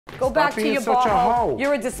Go back to your bar hoe.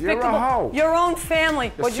 You're a despicable. You're a hoe. Your own family.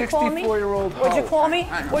 What'd you call me? 64-year-old hoe. What'd you call me?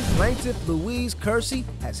 Plaintiff Louise Kersey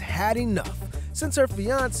has had enough. Since her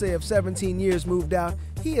fiancé of 17 years moved out,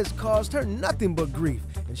 he has caused her nothing but grief,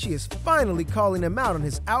 and she is finally calling him out on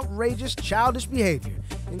his outrageous, childish behavior,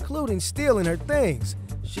 including stealing her things.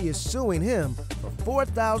 She is suing him for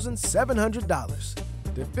 $4,700.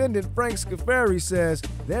 Defendant Frank Scafari says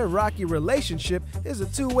their rocky relationship is a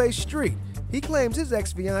two-way street. He claims his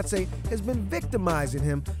ex-fiancé has been victimizing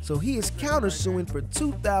him, so he is countersuing for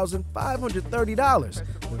 $2,530,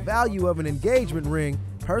 the value of an engagement ring,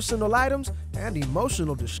 personal items, and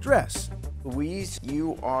emotional distress. Louise,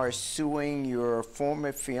 you are suing your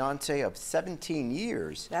former fiancé of 17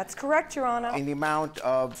 years. That's correct, Your Honor. In the amount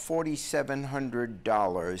of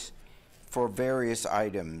 $4,700 for various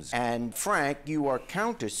items. And Frank, you are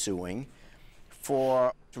countersuing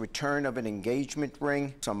for return of an engagement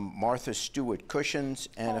ring, some Martha Stewart cushions,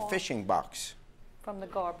 and a fishing box. From the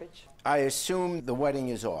garbage. I assume the wedding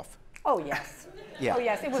is off. Oh, yes. Yeah. Oh,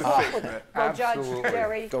 yes, it was awful. Well, Judge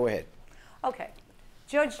Jerry. Go ahead. Okay.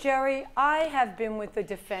 Judge Jerry, I have been with the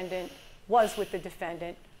defendant, was with the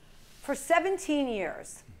defendant, for 17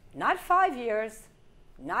 years. Not 5 years,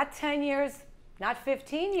 not 10 years, not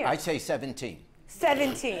 15 years. I'd say 17.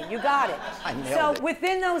 17, you got it. I nailed it.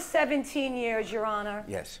 Within those 17 years, Your Honor,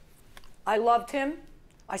 Yes. I loved him,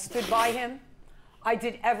 I stood by him, I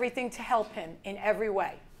did everything to help him in every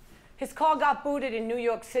way. His car got booted in New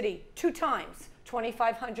York City 2 times,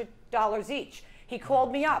 $2,500 each. He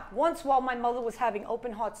called me up once while my mother was having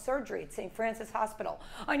open heart surgery at St. Francis Hospital.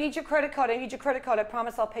 I need your credit card, I need your credit card, I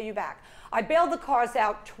promise I'll pay you back. I bailed the cars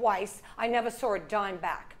out twice, I never saw a dime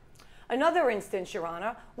back. Another instance, Your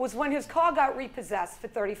Honor, was when his car got repossessed for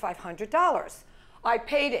 $3,500. I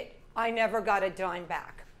paid it, I never got a dime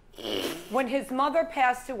back. When his mother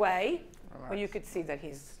passed away, well, you could see that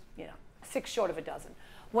he's, 6 short of a dozen.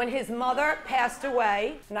 When his mother passed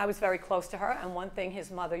away, and I was very close to her, and one thing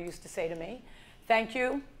his mother used to say to me, thank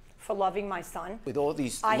you for loving my son. With all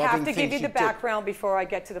these I loving have to give you things the background before I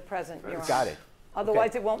get to the present, Your Honor. Got it.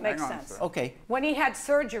 Otherwise, it won't make sense. Okay. When he had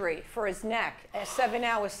surgery for his neck, a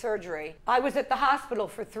 7-hour surgery, I was at the hospital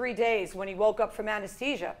for 3 days. When he woke up from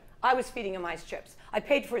anesthesia, I was feeding him ice chips. I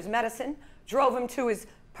paid for his medicine, drove him to his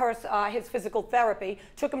physical therapy,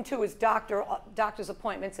 took him to his doctor's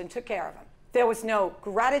appointments, and took care of him. There was no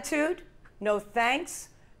gratitude, no thanks.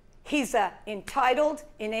 He's an entitled,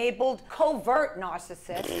 enabled, covert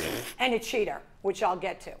narcissist and a cheater, which I'll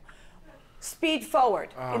get to. Speed forward.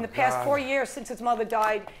 In the past 4 years since his mother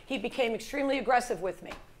died, he became extremely aggressive with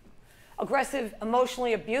me. Aggressive,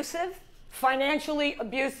 emotionally abusive, financially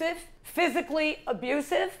abusive, physically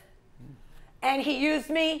abusive, and he used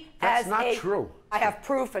me as That's not true. I have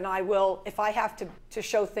proof, and I will, if I have to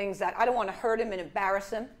show things that, I don't want to hurt him and embarrass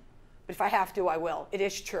him, but if I have to, I will. It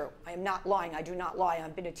is true. I am not lying. I do not lie.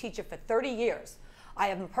 I've been a teacher for 30 years. I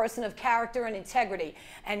am a person of character and integrity,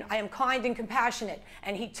 and I am kind and compassionate.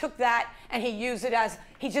 And he took that and he used it as,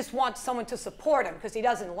 he just wants someone to support him because he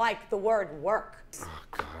doesn't like the word work. Oh,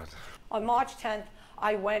 God. On March 10th,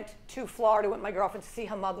 I went to Florida with my girlfriend to see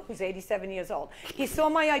her mother, who's 87 years old. He saw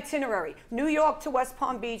my itinerary, New York to West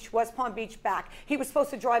Palm Beach back. He was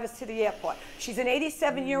supposed to drive us to the airport. She's an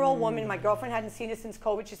 87-year-old woman. My girlfriend hadn't seen her since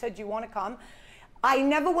COVID. She said, do you want to come? I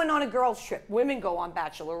never went on a girls' trip. Women go on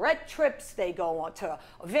bachelorette trips. They go on to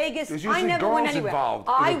Vegas. There's I usually never went girls anywhere. involved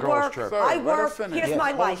in I a girls' work. trip. I work. Here's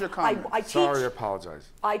my What was life. your comment? I teach. Sorry, I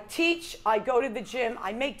apologize. I teach. I go to the gym.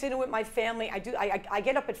 I make dinner with my family. I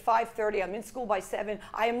get up at 5:30. I'm in school by 7.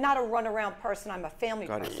 I am not a runaround person. I'm a family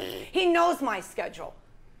person. He knows my schedule.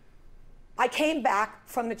 I came back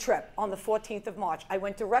from the trip on the 14th of March. I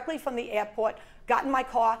went directly from the airport, got in my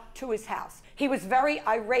car to his house. He was very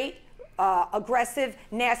irate, aggressive,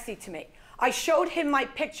 nasty to me. I showed him my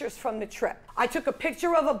pictures from the trip. I took a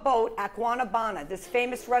picture of a boat at Guanabana, this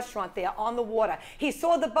famous restaurant there on the water. He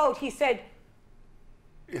saw the boat. He said,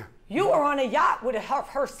 you are on a yacht with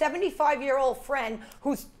her 75-year-old friend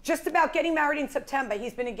who's just about getting married in September.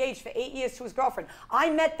 He's been engaged for 8 years to his girlfriend. I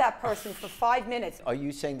met that person for 5 minutes. Are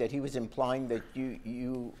you saying that he was implying that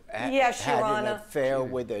you Yes, had Your an Honor. affair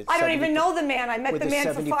with a I don't even know the man. I met the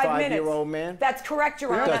man for 5 minutes. 75-year-old man? That's correct,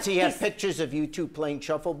 Your Honor. Does he have pictures of you two playing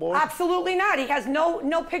shuffleboard? Absolutely not. He has no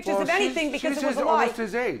pictures of anything because it was a lie. She's almost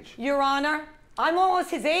his age. Your Honor, I'm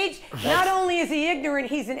almost his age. Not only is he ignorant,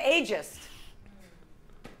 he's an ageist.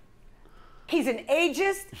 He's an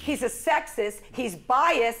ageist, he's a sexist, he's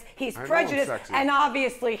biased, he's prejudiced, and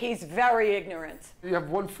obviously he's very ignorant. You have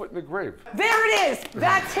 1 foot in the grave. There it is.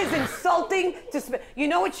 That's his insulting. You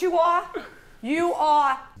know what you are? You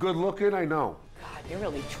are... Good looking, I know. God, you're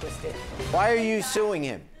really twisted. Why are you suing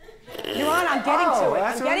him? Your Honor, I'm getting to it.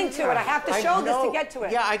 that's I'm getting what- to it. I have to I show this to know. get to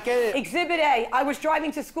it. Yeah, I get it. Exhibit A, I was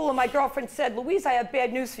driving to school and my girlfriend said, Louise, I have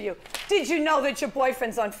bad news for you. Did you know that your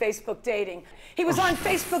boyfriend's on Facebook dating? He was on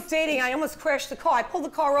Facebook dating. I almost crashed the car. I pulled the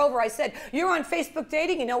car over. I said, you're on Facebook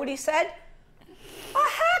dating? You know what he said? A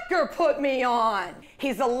hacker put me on.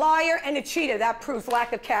 He's a liar and a cheater. That proves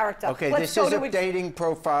lack of character. Okay, Let's this go is to a dating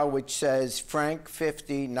profile which says Frank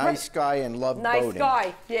 50, nice guy, and love Nice boating.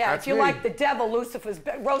 guy. Yeah, That's if you me. like the devil, Lucifer's,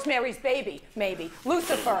 Rosemary's Baby, maybe.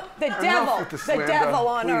 Lucifer, the Enough devil, with the the slander, devil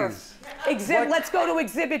on please. earth. Let's go to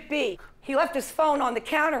Exhibit B. He left his phone on the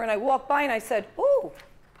counter and I walked by and I said, ooh,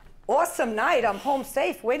 awesome night, I'm home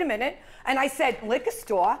safe. Wait a minute. And I said, liquor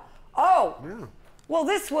store. Oh, Yeah. well,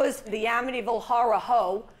 this was the Amityville Horror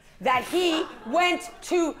Ho that he went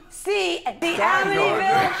to see at the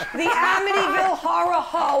Amityville Horror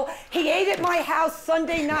Ho. He ate at my house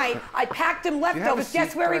Sunday night. I packed him have a leftovers. seat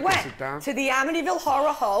Guess where so he I can went? sit down? To the Amityville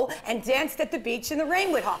Horror Ho and danced at the beach in the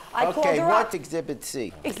rain with her. I called Okay, her what's up. Exhibit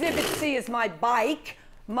C? Exhibit C is my bike,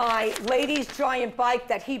 my ladies' giant bike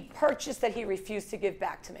that he purchased that he refused to give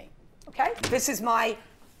back to me. Okay? This is my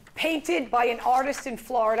painted by an artist in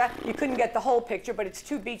Florida. You couldn't get the whole picture, but it's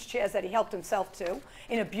 2 beach chairs that he helped himself to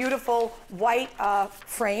in a beautiful white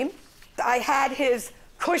frame. I had his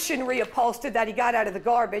cushion reupholstered that he got out of the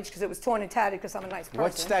garbage because it was torn and tattered because I'm a nice person.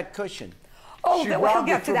 What's that cushion? Oh, She he'll robbed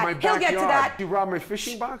get it to from my that. He'll get to backyard. that. You robbed my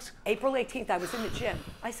fishing box? April 18th, I was in the gym.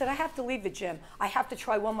 I said, I have to leave the gym. I have to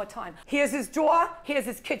try one more time. Here's his door. Here's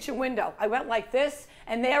his kitchen window. I went like this,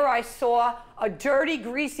 and there I saw a dirty,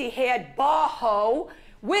 greasy-haired bajo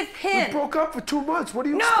with him. We broke up for 2 months. What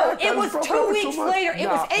do you No, expect? I it was broke 2 up for 2 weeks months. later. It No,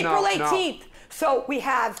 was April no, 18th. So we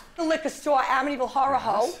have the liquor store, Amityville Horror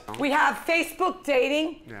Ho. Yes. We have Facebook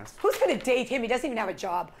dating. Yes. Who's going to date him? He doesn't even have a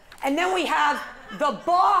job. And then we have the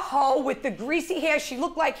bajo with the greasy hair. She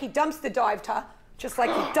looked like he dumpster dived her, just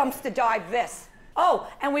like he dumpster dived this. Oh,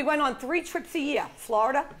 and we went on 3 trips a year.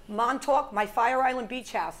 Florida, Montauk, my Fire Island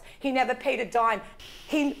beach house. He never paid a dime.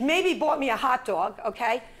 He maybe bought me a hot dog,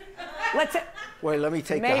 okay? Wait, let me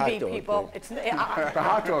take the hot Maybe, dog. people. please. It's, The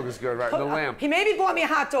hot dog is good, right? The lamb. He maybe bought me a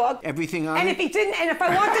hot dog. Everything on And it? if he didn't, and if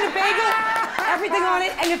I wanted a bagel, everything on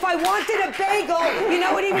it. And if I wanted a bagel, you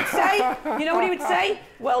know what he would say? You know what he would say?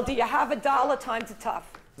 Well, do you have $1? Times are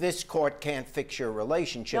tough. This court can't fix your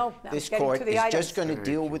relationship. No, I'm this getting court to the is items. just going to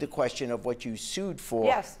deal with the question of what you sued for,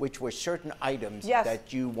 Yes. which were certain items Yes.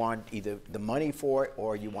 that you want either the money for it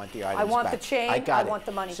or you want the items want back. the chain, I got I want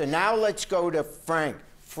the money. So now let's go to Frank.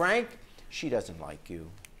 Frank, she doesn't like you.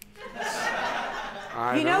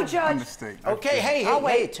 I You know, know. Judge. Mistake. Okay, hey, I'll hey,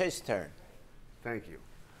 wait. it's his turn. Thank you.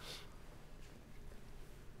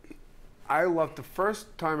 I loved the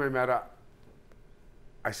first time I met her.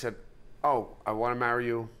 I said, "Oh, I want to marry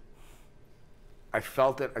you." I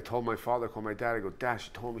felt it. I told my father, I called my dad. I go, "Dad, she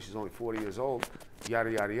told me she's only 40 years old."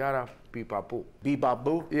 Yada yada yada. Beep bop boop. Bebop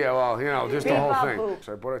boo? Yeah, well, you know, just the Beep, whole bop, thing. boop.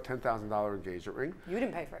 So I bought her a $10,000 engagement ring. You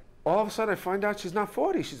didn't pay for it. All of a sudden, I find out she's not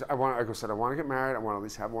 40. She's, I want to get married. I want to at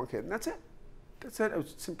least have 1 kid, and that's it. That's it. It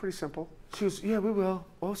was pretty simple. She goes, "Yeah, we will."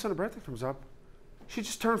 All of a sudden, her birthday comes up. She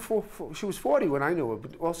just turned she was 40 when I knew her,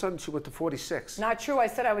 but all of a sudden she went to 46. Not true. I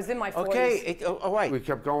said I was in my 40s. Okay, all right. We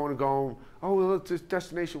kept going and going. "Oh, well, it's this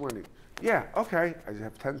destination wedding." Yeah, okay. I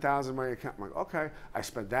have 10,000 in my account. I'm like, okay. I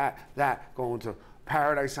spent that going to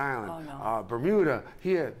Paradise Island, Oh, no. Bermuda,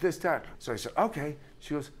 here, this, that. So I said, okay.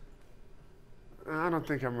 She goes, "I don't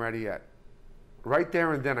think I'm ready yet." Right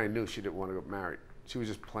there and then I knew she didn't want to get married. She was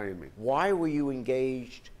just playing me. Why were you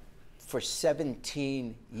engaged for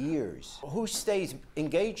 17 years? Who stays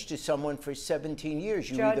engaged to someone for 17 years?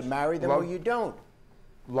 You Judge. either marry them or Love- you don't.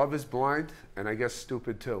 Love is blind, and I guess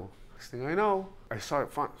stupid too. Next thing I know, I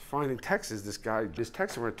started finding texts. This guy just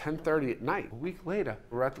texted her at 10:30 at night. A week later,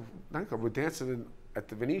 we're at the nightclub. We're dancing at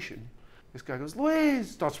the Venetian. This guy goes, "Louise!"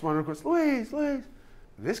 Starts running across, "Louise, Louise!"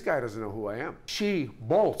 This guy doesn't know who I am. She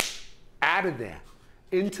bolts out of there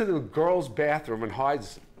into the girls' bathroom and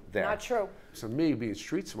hides there. Not true. So me, being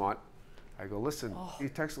street smart, I go, "Listen, you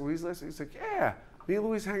text Louise last night?" He's like, "Yeah, me and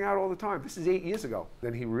Louise hang out all the time." This is 8 years ago.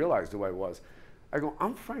 Then he realized who I was. I go,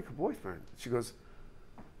 "I'm Frank, her boyfriend." She goes,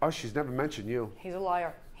 "Oh, she's never mentioned you." He's a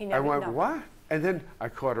liar. He I never went, no. "What?" And then I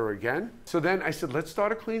caught her again. So then I said, "Let's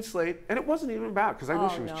start a clean slate." And it wasn't even about, because I knew Oh,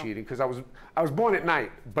 she was no. cheating, because I was born at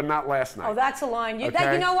night, but not last night. Oh, that's a line. You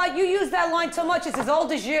Okay. know what? You use that line so much. It's as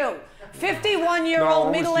old as you. 51-year-old No,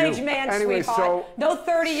 almost middle-aged you. man, Anyway, sweetheart. so- No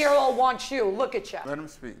 30-year-old wants you. Look at you. Let him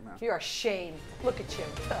speak, man. You're ashamed. Look at you.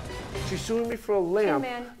 She's suing me for a lamb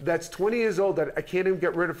man. that's 20 years old that I can't even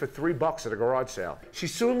get rid of for $3 at a garage sale.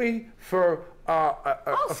 She's suing me for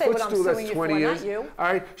a say what I'm footstool that's suing you 20 for, years. not you. All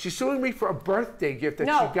right, she's suing me for a birthday gift that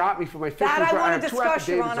No. she got me for my 50th That I birthday. wanna have two discuss,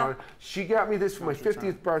 Your affidavits Honor. on it. She got me this for my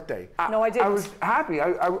 50th birthday. No, I didn't. I was happy.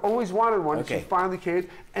 I always wanted one. Okay. She finally came.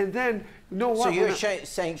 And then, you know what? So you're When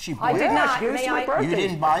saying she I bought did Yeah, not. she gave this May to my I- birthday. You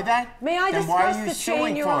didn't buy that? May I Then why discuss are you the suing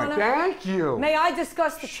chain, Your for Honor? it? Thank you. May I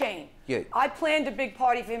discuss the chain? Yeah. I planned a big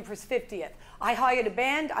party for him for his 50th. I hired a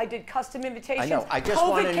band. I did custom invitations. I know. I just COVID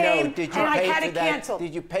wanna know, came, did you and I pay had for it that? canceled.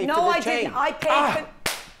 Did you pay no, for the I chain? didn't.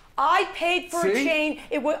 I paid for a See? chain.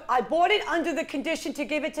 I bought it under the condition to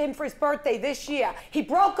give it to him for his birthday this year. He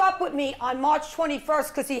broke up with me on March 21st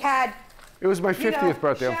because he had. It was my 50th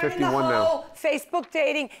birthday. I'm sharing 51 the now. whole Facebook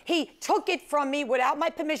dating. He took it from me without my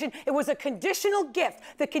permission. It was a conditional gift.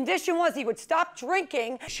 The condition was he would stop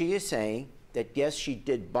drinking. She is saying that yes, she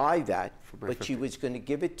did buy that, my but she 50th. was going to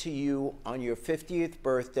give it to you on your 50th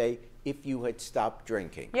birthday if you had stopped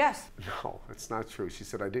drinking. Yes. No, it's not true. She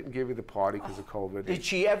said, I didn't give you the party because of COVID. Did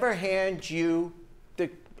she ever hand you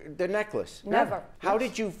the necklace? Never. How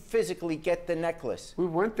did you physically get the necklace? We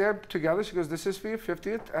went there together. She goes, this is for your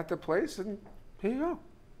 50th at the place, and here you go.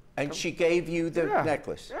 And she gave you the Yeah.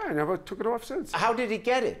 necklace. Yeah, I never took it off since. How did he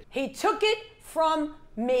get it? He took it from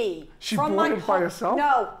me. She from bought my it by ho- herself?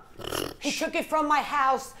 No. He took it from my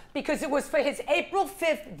house because it was for his April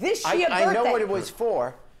 5th this year birthday. I know what it was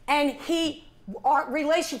for. And our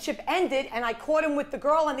relationship ended, and I caught him with the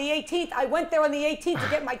girl on the 18th. I went there on the 18th to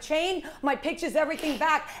get my chain, my pictures, everything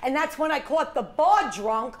back, and that's when I caught the bar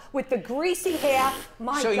drunk with the greasy hair.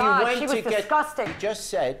 My So God, you went she was to get. disgusting. You just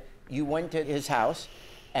said you went to his house,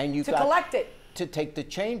 and you To got collect it. to take the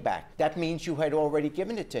chain back. That means you had already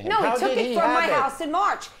given it to him. No, How he took did it from my have it? house in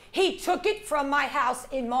March. He took it from my house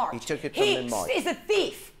in March. He took it from in March. He is a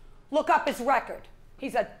thief. Look up his record.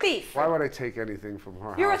 He's a thief. Why would I take anything from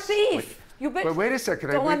her You're a house? thief. But wait a second.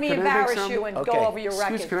 Don't let me can I make embarrass some- you and Okay. go over your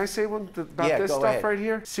record. Excuse, can I say one about Yeah, this go stuff ahead. right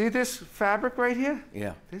here? See this fabric right here?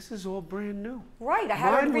 Yeah. This is all brand new. Right, I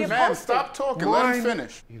had her Mine was- reupholstered. Man, stop talking. Let him Mine-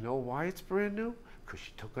 finish. You know why it's brand new? Because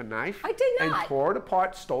she took a knife. I did And not. tore it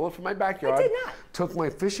apart, stole it from my backyard. did not. Took my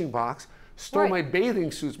fishing box, stole Right. my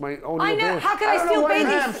bathing suits, my own. I know. How could I don't know steal why- bathing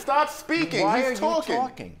Ma'am, stop speaking. Why are He's you talking.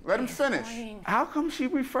 talking? Let him finish. How come she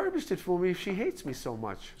refurbished it for me if she hates me so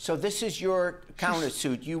much? So this is your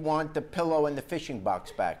countersuit. You want the pillow and the fishing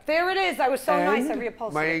box back. There it is. I was so nice. I And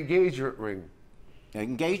reupholstered my it. engagement ring. An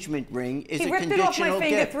engagement ring is He a ripped it off my conditional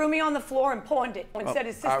finger, gift. threw me on the floor, and pawned it. And said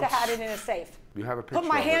his sister ouch. had it in a safe. You have a picture Put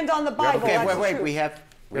my of it. hand on the You have a Bible. Okay, That's wait, the wait. truth. We have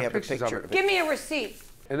a pictures of picture. it. Give me a receipt.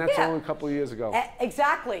 And that's Yeah. only a couple of years ago.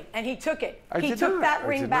 Exactly. And he took it. I He did took not. that I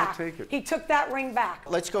ring did not back. take it. He took that ring back.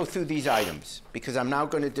 Let's go through these items because I'm now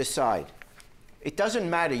going to decide. It doesn't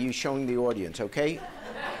matter you showing the audience, okay?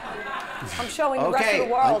 I'm showing the rest of Okay.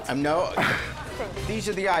 the world. I'm no. These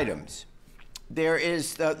are the items. There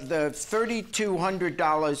is the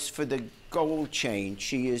 $3,200 for the gold chain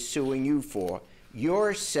she is suing you for.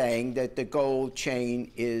 You're saying that the gold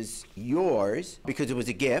chain is yours because it was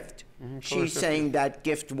a gift. She's saying that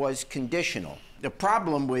gift was conditional. The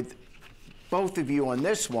problem with both of you on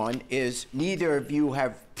this one is neither of you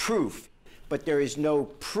have proof, but there is no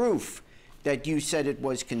proof that you said it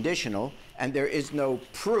was conditional, and there is no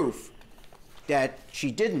proof that she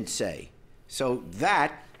didn't say. So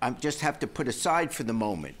that I just have to put aside for the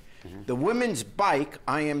moment. The women's bike,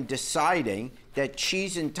 I am deciding that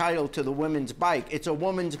she's entitled to the women's bike. It's a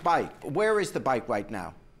woman's bike. Where is the bike right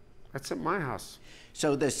now? That's at my house.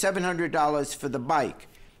 So there's $700 for the bike.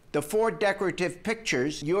 The 4 decorative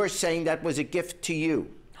pictures, you're saying that was a gift to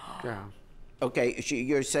you. Yeah. Okay,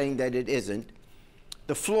 you're saying that it isn't.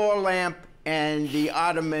 The floor lamp and the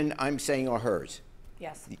ottoman, I'm saying, are hers.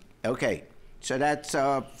 Yes. Okay, so that's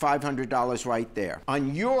 $500 right there.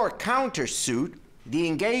 On your countersuit, the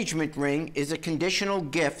engagement ring is a conditional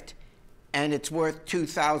gift and it's worth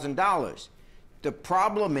 $2,000. The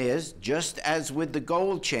problem is, just as with the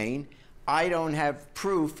gold chain, I don't have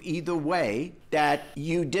proof either way that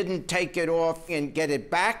you didn't take it off and get it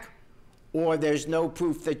back, or there's no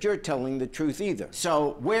proof that you're telling the truth either.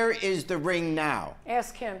 So where is the ring now?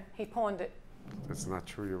 Ask him. He pawned it. That's not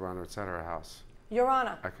true, Your Honor. It's at her house. Your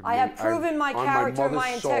Honor, can I have mean- proven my on character, my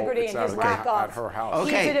mother's soul, integrity, it's and his at lack of. at her house.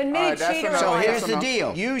 Okay. He's an admitted All right, that's cheater. enough. So and here's liar. the enough.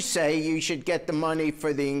 deal. You say you should get the money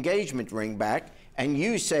for the engagement ring back, and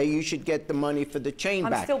you say you should get the money for the chain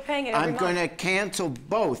I'm back. still paying it every I'm going to month. cancel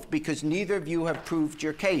both because neither of you have proved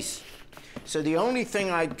your case. So the only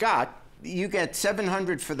thing I got, you get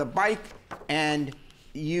 $700 for the bike, and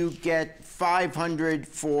you get $500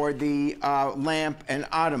 for the lamp and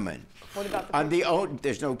ottoman. What about the On the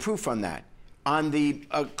there's no proof on that. On the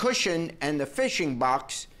cushion and the fishing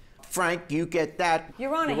box, Frank, you get that.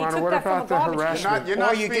 Your Honor, he Your Honor, took what that from a about the garbage can. harassment? You're Or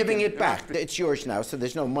not you're speaking. giving it You're not back. speaking. It's yours now, so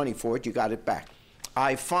there's no money for it. You got it back.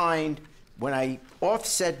 I find when I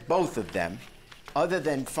offset both of them, other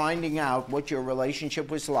than finding out what your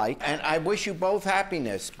relationship was like, and I wish you both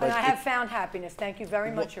happiness. But And I have found happiness. Thank you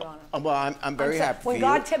very much, Your Honor. Well, I'm very happy for When you.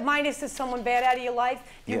 God minuses someone bad out of your life,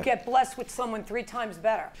 you Yeah. get blessed with someone 3 times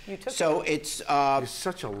better. You took So it. it's You're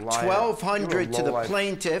such a liar. $1,200 to You're a the lowlife.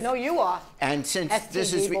 plaintiff. No, you are. And since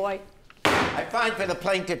this STD is, boy. I find for the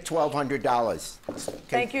plaintiff $1,200.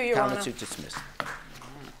 Thank you, Your Honor. Countersuit dismissed.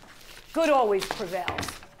 Good always prevails,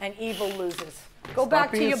 and evil loses. Go back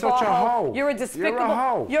to being your such a bar hoe. You're a You're a despicable.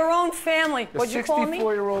 hoe. Your own family. A What'd you call me?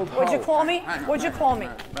 64-year-old What'd you hoe. call me? What'd you call me?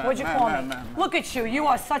 What'd you call me? Look at you. You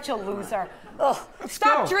are such a loser. Ugh.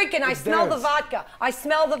 Stop go. drinking. I Let's smell the dance. vodka. I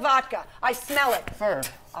smell the vodka. I smell it. Sir.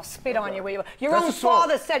 I'll spit on you. Your That's own assault.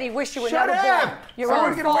 father said he wished you were Shut never up. born. Your Someone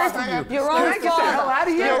own get away father. from you. Your Can own I get the hell father. out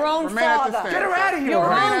of here? Your own Remain at the father. stand. Get her out of here. Your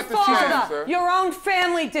already. own at the stand, father. sir. Your own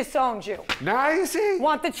family disowned you. Now you see?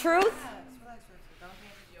 Want the truth?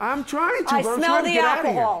 I'm trying to. I but I'm smell trying to the get out of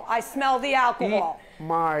here. alcohol. I smell the alcohol. Eat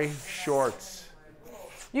my shorts.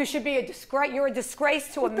 You should be a disgrace. You're a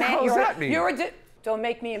disgrace to a What the man. hell does that mean? Don't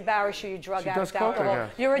make me embarrass you, you drug She addict does coke, I alcohol.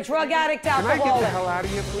 guess. You're a drug addict Can I get the alcoholic. hell out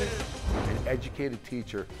of here, please? An educated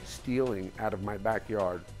teacher stealing out of my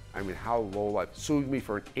backyard. I mean, how low life. Suing me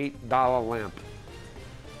for an $8 lamp.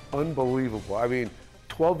 Unbelievable. I mean,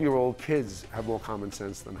 12-year-old kids have more common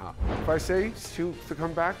sense than her. If I say to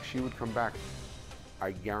come back, she would come back.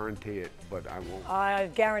 I guarantee it, but I won't. I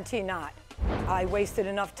guarantee not. I wasted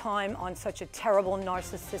enough time on such a terrible,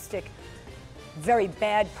 narcissistic, very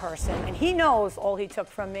bad person. And he knows all he took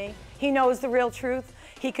from me. He knows the real truth.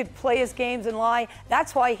 He could play his games and lie.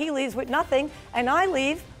 That's why he leaves with nothing, and I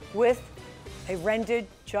leave with a rendered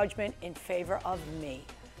judgment in favor of me.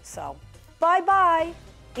 So, bye-bye,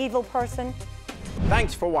 evil person.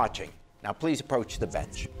 Thanks for watching. Now please approach the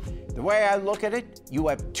bench. The way I look at it, you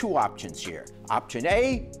have 2 options here. Option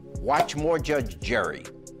A, watch more Judge Jerry.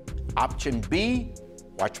 Option B,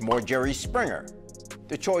 watch more Jerry Springer.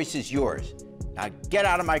 The choice is yours. Now get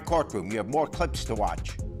out of my courtroom. You have more clips to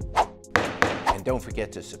watch. And don't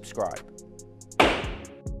forget to subscribe.